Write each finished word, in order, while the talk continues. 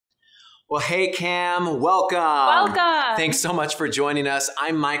Well, hey, Cam, welcome. Welcome. Thanks so much for joining us.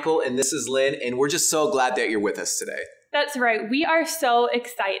 I'm Michael, and this is Lynn, and we're just so glad that you're with us today. That's right. We are so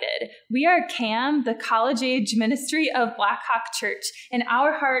excited. We are CAM, the college-age ministry of Blackhawk Church, and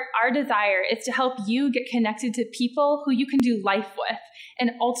our heart, our desire is to help you get connected to people who you can do life with,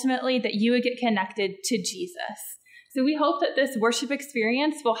 and ultimately that you would get connected to Jesus. So we hope that this worship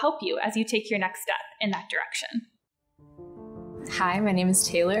experience will help you as you take your next step in that direction. Hi, my name is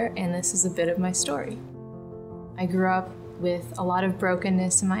Taylor, and this is a bit of my story. I grew up with a lot of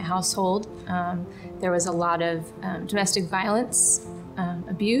brokenness in my household. There was a lot of domestic violence,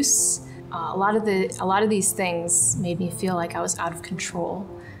 abuse. A lot of these things made me feel like I was out of control.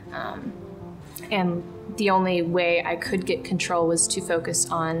 And the only way I could get control was to focus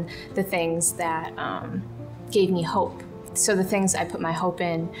on the things that gave me hope. So the things I put my hope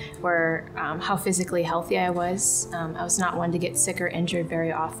in were how physically healthy I was. I was not one to get sick or injured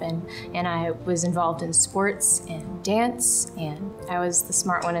very often, and I was involved in sports and dance, and I was the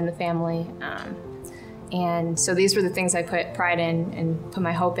smart one in the family. And so these were the things I put pride in and put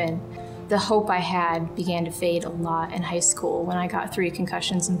my hope in. The hope I had began to fade a lot in high school when I got 3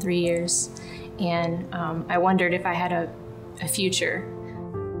 concussions in 3 years, and I wondered if I had a future.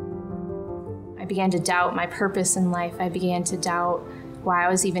 I began to doubt my purpose in life. I began to doubt why I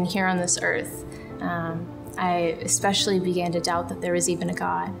was even here on this earth. I especially began to doubt that there was even a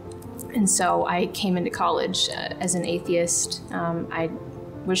God. And so I came into college as an atheist. I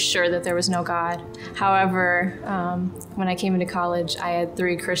was sure that there was no God. However, when I came into college, I had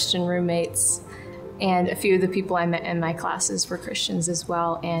 3 Christian roommates, and a few of the people I met in my classes were Christians as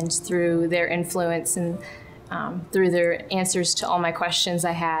well. And through their influence and through their answers to all my questions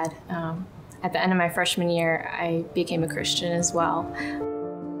I had, at the end of my freshman year, I became a Christian as well.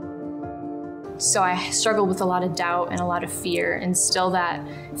 So I struggled with a lot of doubt and a lot of fear, and still that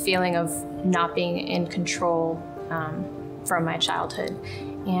feeling of not being in control from my childhood.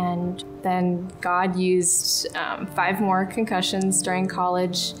 And then God used 5 more concussions during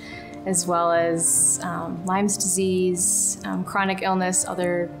college, as well as Lyme's disease, chronic illness,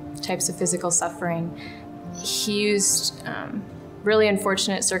 other types of physical suffering. He used really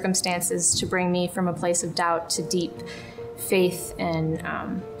unfortunate circumstances to bring me from a place of doubt to deep faith and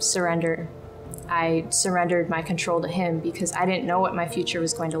surrender. I surrendered my control to Him because I didn't know what my future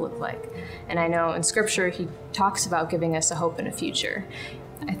was going to look like. And I know in Scripture He talks about giving us a hope and a future.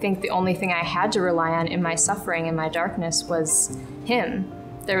 I think the only thing I had to rely on in my suffering and my darkness was Him.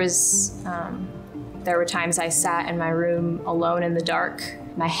 There were times I sat in my room alone in the dark.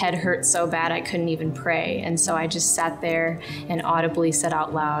 My head hurt so bad I couldn't even pray, and so I just sat there and audibly said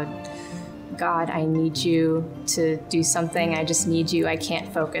out loud, God, I need you to do something. I just need you. I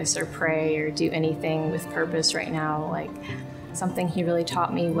can't focus or pray or do anything with purpose right now. Like, something He really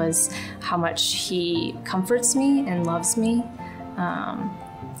taught me was how much He comforts me and loves me.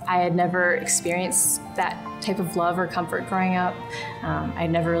 I had never experienced that type of love or comfort growing up. I'd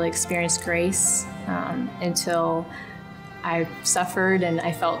never really experienced grace until I suffered and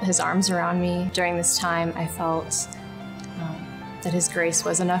I felt His arms around me. During this time, I felt that His grace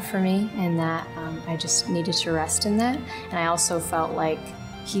was enough for me, and that I just needed to rest in that. And I also felt like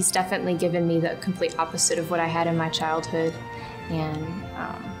He's definitely given me the complete opposite of what I had in my childhood. And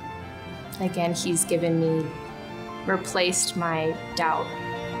again, He's replaced my doubt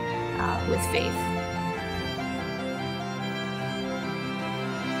with faith.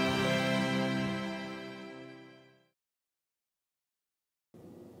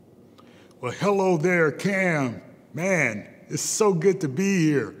 Well, hello there, Cam. Man, it's so good to be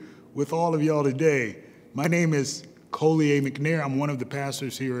here with all of y'all today. My name is Colièr McNair. I'm one of the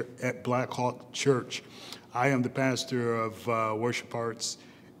pastors here at Blackhawk Church. I am the pastor of worship arts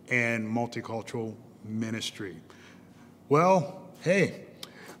and multicultural ministry. Well, hey,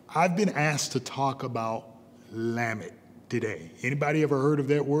 I've been asked to talk about Lament today. Anybody ever heard of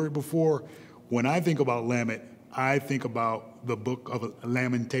that word before? When I think about Lament, I think about the book of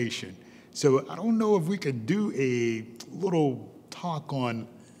Lamentation. So I don't know if we could do a little talk on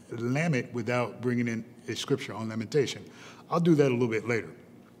Lament without bringing in a scripture on lamentation. I'll do that a little bit later.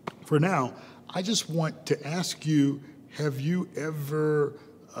 For now, I just want to ask you, have you ever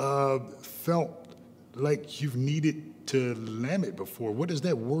felt like you've needed to lament before? What does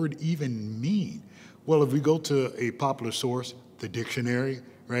that word even mean? Well, if we go to a popular source, the dictionary,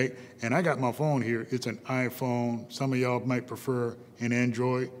 right? And I got my phone here. It's an iPhone. Some of y'all might prefer an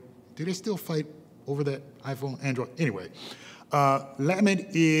Android. Do they still fight over that iPhone, Android? Anyway, lament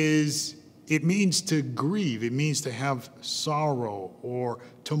it means to grieve. It means to have sorrow or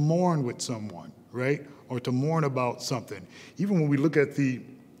to mourn with someone, right? Or to mourn about something. Even when we look at the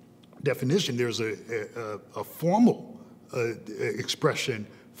definition, there's a formal expression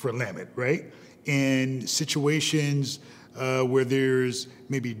for lament, right? In situations where there's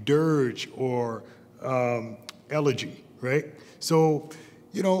maybe dirge or elegy, right? So,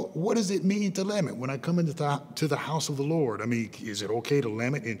 what does it mean to lament? When I come into the house of the Lord, I mean, is it okay to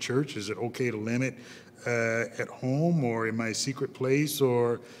lament in church? Is it okay to lament at home or in my secret place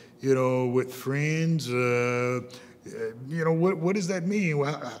or, with friends? What does that mean?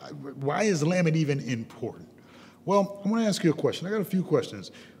 Why is lament even important? Well, I want to ask you a question. I got a few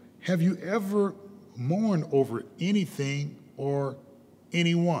questions. Have you ever mourned over anything or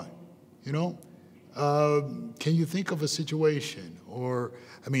anyone? Can you think of a situation? Or,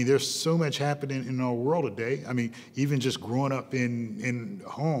 there's so much happening in our world today. Even just growing up in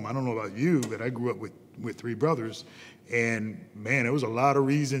home, I don't know about you, but I grew up with 3 brothers. And man, there was a lot of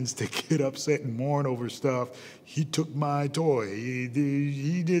reasons to get upset and mourn over stuff. He took my toy.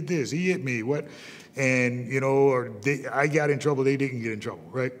 He did this. He hit me. What? And, I got in trouble. They didn't get in trouble,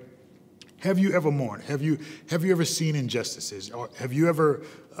 right? Have you ever mourned? Have you ever seen injustices? Or have you ever,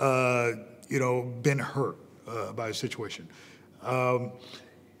 been hurt by a situation?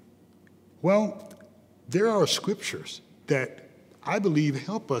 Well, there are scriptures that I believe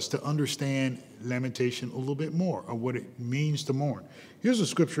help us to understand lamentation a little bit more, or what it means to mourn. Here's a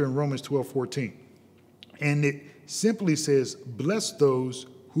scripture in Romans 12:14. And it simply says, bless those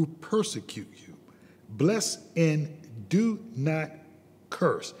who persecute you. Bless and do not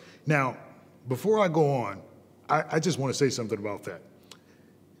curse. Now, before I go on, I just want to say something about that.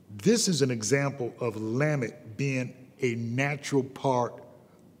 This is an example of lament being a natural part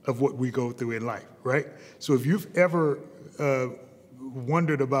of what we go through in life, right? So if you've ever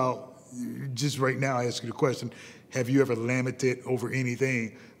wondered about, just right now I ask you the question, have you ever lamented over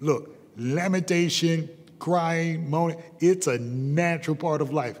anything? Look, lamentation, crying, moaning, it's a natural part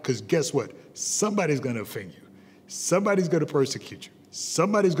of life, because guess what? Somebody's going to offend you. Somebody's going to persecute you.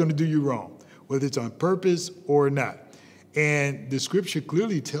 Somebody's going to do you wrong, whether it's on purpose or not. And the scripture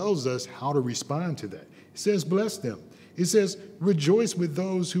clearly tells us how to respond to that. It says, bless them. It says, rejoice with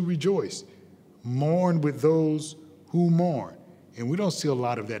those who rejoice. Mourn with those who mourn. And we don't see a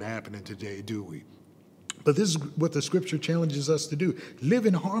lot of that happening today, do we? But this is what the scripture challenges us to do. Live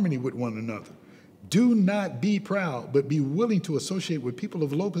in harmony with one another. Do not be proud, but be willing to associate with people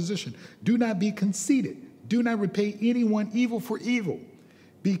of low position. Do not be conceited. Do not repay anyone evil for evil.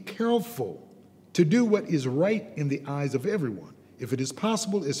 Be careful to do what is right in the eyes of everyone. If it is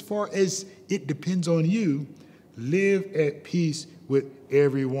possible, as far as it depends on you, live at peace with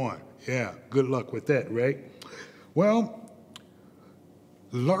everyone. Yeah, good luck with that, right? Well,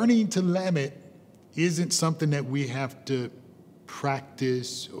 learning to lament isn't something that we have to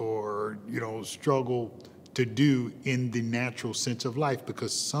practice or, struggle to do in the natural sense of life,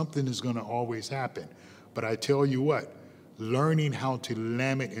 because something is going to always happen. But I tell you what, learning how to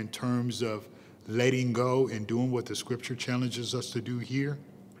lament in terms of letting go and doing what the scripture challenges us to do here,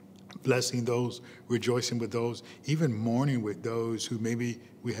 blessing those, rejoicing with those, even mourning with those who maybe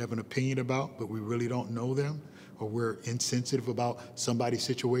we have an opinion about, but we really don't know them, or we're insensitive about somebody's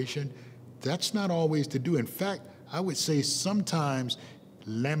situation, that's not always to do. In fact, I would say sometimes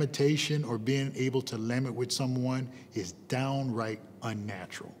lamentation or being able to lament with someone is downright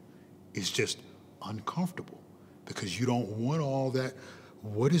unnatural. It's just uncomfortable because you don't want all that.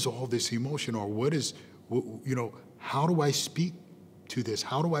 What is all this emotion, or how do I speak to this?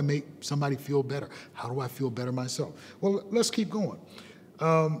 How do I make somebody feel better? How do I feel better myself? Well, let's keep going.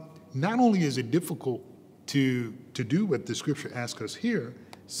 Not only is it difficult to do what the scripture asks us here,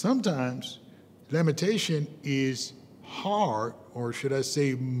 sometimes lamentation is hard, or should I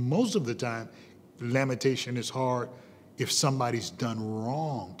say most of the time, lamentation is hard if somebody's done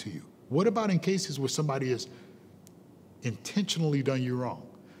wrong to you. What about in cases where somebody has intentionally done you wrong?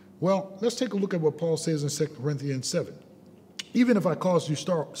 Well, let's take a look at what Paul says in 2 Corinthians 7. Even if I caused you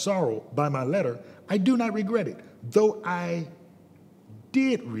sorrow by my letter, I do not regret it. Though I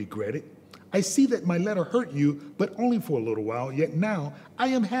did regret it, I see that my letter hurt you, but only for a little while. Yet now I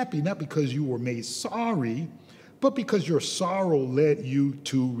am happy, not because you were made sorry, but because your sorrow led you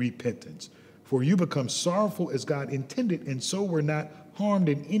to repentance. For you become sorrowful as God intended, and so were not harmed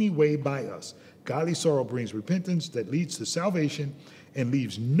in any way by us. Godly sorrow brings repentance that leads to salvation and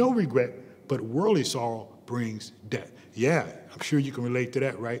leaves no regret, but worldly sorrow brings death. Yeah, I'm sure you can relate to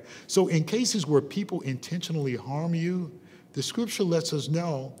that, right? So in cases where people intentionally harm you, the scripture lets us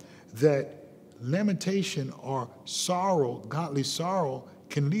know that lamentation or sorrow, godly sorrow,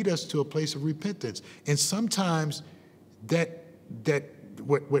 can lead us to a place of repentance. And sometimes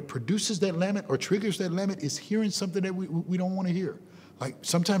what produces that lament or triggers that lament is hearing something that we don't want to hear. Like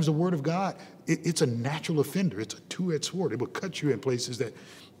sometimes the word of God, it's a natural offender. It's a two-edged sword. It will cut you in places that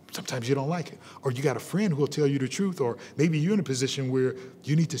sometimes you don't like it. Or you got a friend who will tell you the truth, or maybe you're in a position where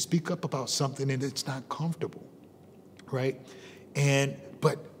you need to speak up about something and it's not comfortable, right?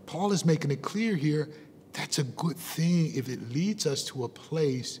 But Paul is making it clear here, that's a good thing if it leads us to a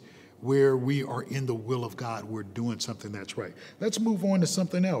place where we are in the will of God. We're doing something that's right. Let's move on to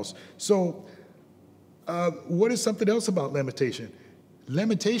something else. So what is something else about lamentation?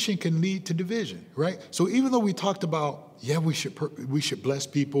 Lamentation can lead to division, right? So even though we talked about, yeah, we should bless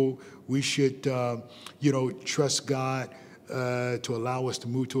people, we should, trust God to allow us to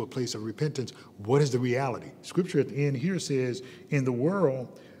move to a place of repentance. What is the reality? Scripture at the end here says, in the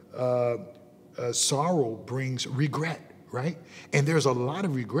world, sorrow brings regret, right? And there's a lot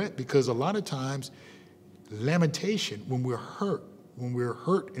of regret because a lot of times lamentation, when we're hurt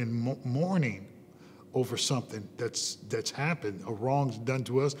and mourning over something that's happened, a wrong's done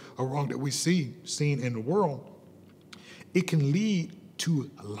to us, a wrong that we seen in the world, it can lead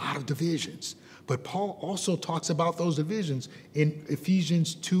to a lot of divisions. But Paul also talks about those divisions in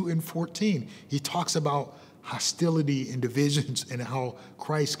Ephesians 2 and 14. He talks about hostility and divisions and how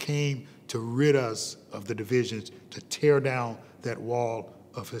Christ came to rid us of the divisions, to tear down that wall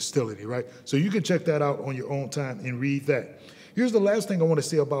of hostility, right? So you can check that out on your own time and read that. Here's the last thing I want to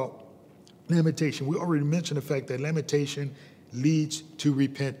say about lamentation. We already mentioned the fact that lamentation leads to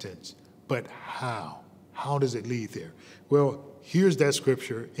repentance. But how? How does it lead there? Well, here's that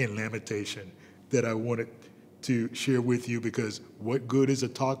scripture in Lamentation that I wanted to share with you, because what good is a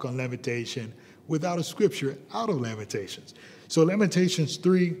talk on lamentation without a scripture out of Lamentations? So Lamentations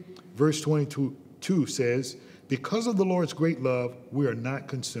 3, verse 22 says, because of the Lord's great love, we are not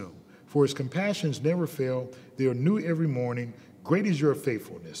consumed. For his compassions never fail. They are new every morning. Great is your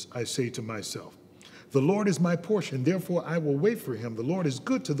faithfulness, I say to myself. The Lord is my portion, therefore I will wait for him. The Lord is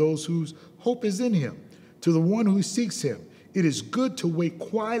good to those whose hope is in him, to the one who seeks him. It is good to wait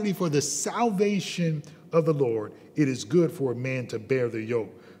quietly for the salvation of the Lord. It is good for a man to bear the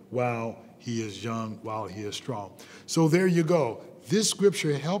yoke while he is young, while he is strong. So there you go. This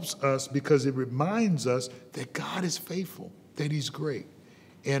scripture helps us because it reminds us that God is faithful, that he's great.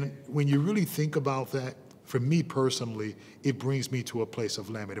 And when you really think about that, for me personally, it brings me to a place of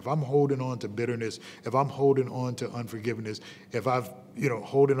lament. If I'm holding on to bitterness, if I'm holding on to unforgiveness, if I've,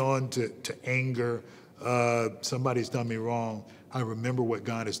 holding on to anger, somebody's done me wrong, I remember what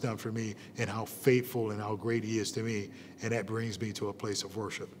God has done for me and how faithful and how great he is to me. And that brings me to a place of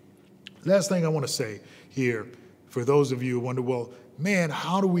worship. Last thing I want to say here, for those of you who wonder, well, man,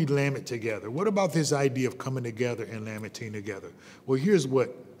 how do we lament together? What about this idea of coming together and lamenting together? Well, here's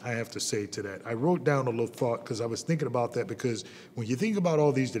what I have to say to that. I wrote down a little thought because I was thinking about that, because when you think about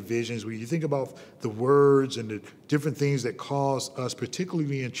all these divisions, when you think about the words and the different things that cause us,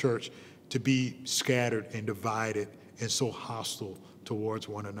 particularly in church, to be scattered and divided and so hostile towards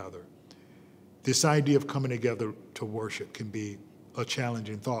one another, this idea of coming together to worship can be a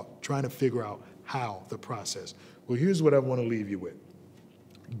challenging thought, trying to figure out how the process. Well, here's what I want to leave you with.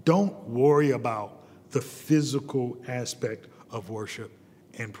 Don't worry about the physical aspect of worship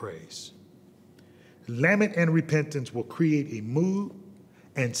and praise. Lament and repentance will create a mood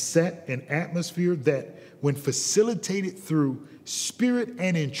and set an atmosphere that, when facilitated through spirit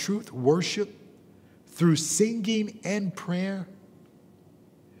and in truth worship, through singing and prayer,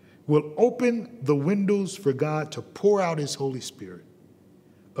 will open the windows for God to pour out his Holy Spirit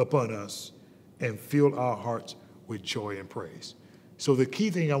upon us and fill our hearts with joy and praise. So the key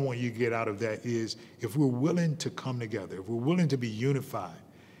thing I want you to get out of that is, if we're willing to come together, if we're willing to be unified,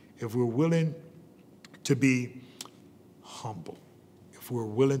 if we're willing to be humble, if we're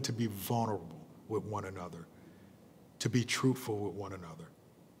willing to be vulnerable with one another, to be truthful with one another,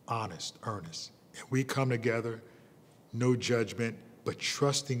 honest, earnest, and we come together, no judgment, but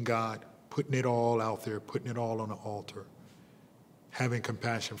trusting God, putting it all out there, putting it all on the altar, having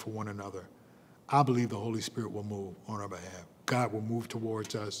compassion for one another, I believe the Holy Spirit will move on our behalf. God will move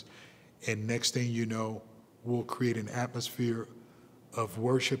towards us, and next thing you know, we'll create an atmosphere of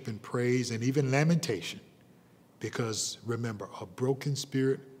worship and praise and even lamentation. Because remember, a broken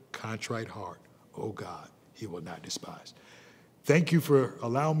spirit, contrite heart, oh God, he will not despise. Thank you for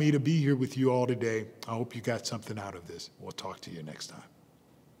allowing me to be here with you all today. I hope you got something out of this. We'll talk to you next time.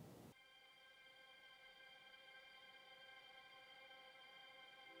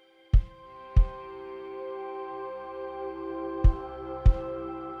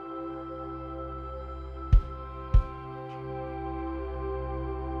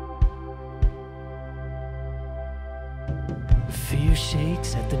 Fear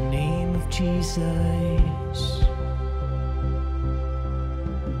shakes at the name of Jesus.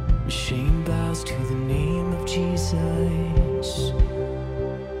 Shame bows to the name of Jesus.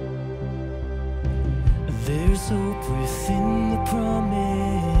 There's hope within the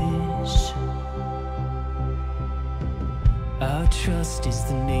promise. Our trust is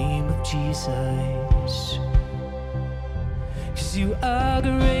the name of Jesus. 'Cause you are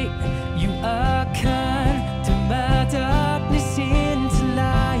great, you are kind, turn my darkness into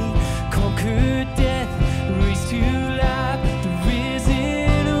light, conquered death, raised to life, the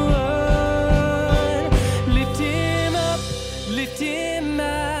risen one. Lift him up, lift him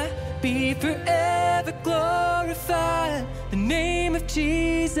high, be forever glorified. The name of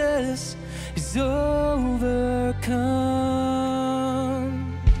Jesus is overcome.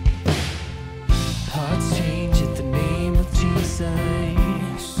 Hearts change at the name of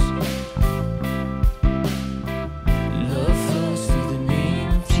Jesus. Love flows through the name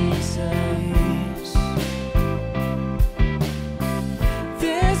of Jesus.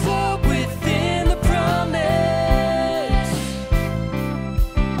 There's hope within the promise.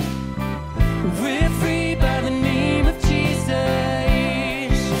 We're free by the name of Jesus.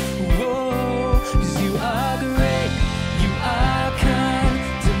 Whoa, 'cause you are great, you are kind,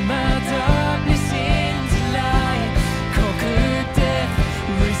 turn my darkness into light, conquered death,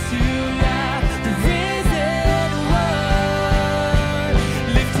 raised to life, the risen one.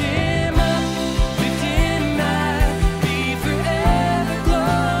 Lift him up, lift him high, be forever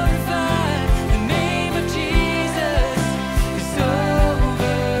glorified. The name of Jesus is overcome.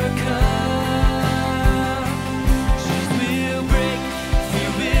 Chains will break,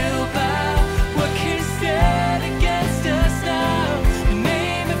 fear will bow. What can stand against us now? The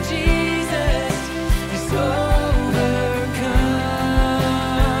name of Jesus is overcome.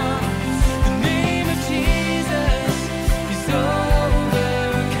 The name of Jesus is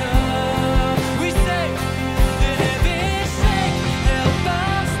overcome. We say, the heavens shake, hell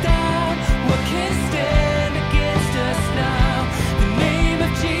bows down. What can stand against us now? The name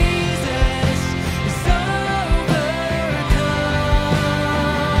of Jesus is overcome.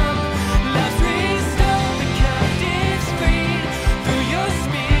 Life's restored, the captives freed. Through your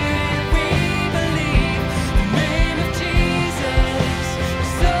spirit we believe. The name of Jesus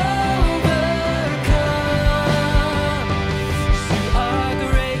is overcome. 'Cause you are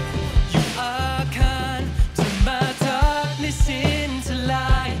great, you are kind, turn my darkness into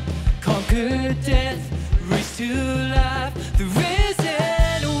light, conquered death, raised to life, the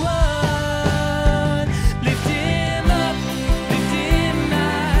risen one. Lift him up, lift him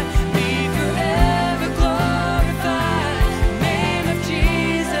high, be forever glorified. The name of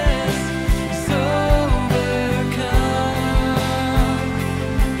Jesus is overcome.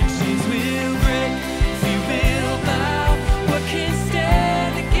 Chains will break, fear will bow. What can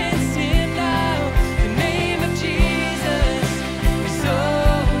stand against him now? The name of Jesus is overcome.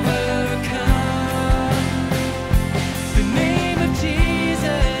 The name of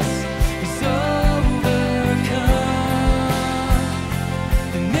Jesus is overcome.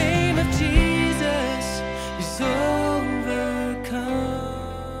 The name of Jesus is overcome.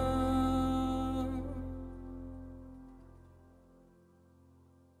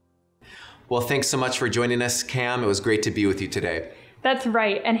 Well, thanks so much for joining us, Cam. It was great to be with you today. That's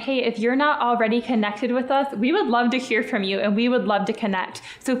right. And hey, if you're not already connected with us, we would love to hear from you and we would love to connect.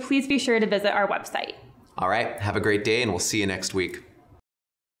 So please be sure to visit our website. All right, have a great day, and we'll see you next week.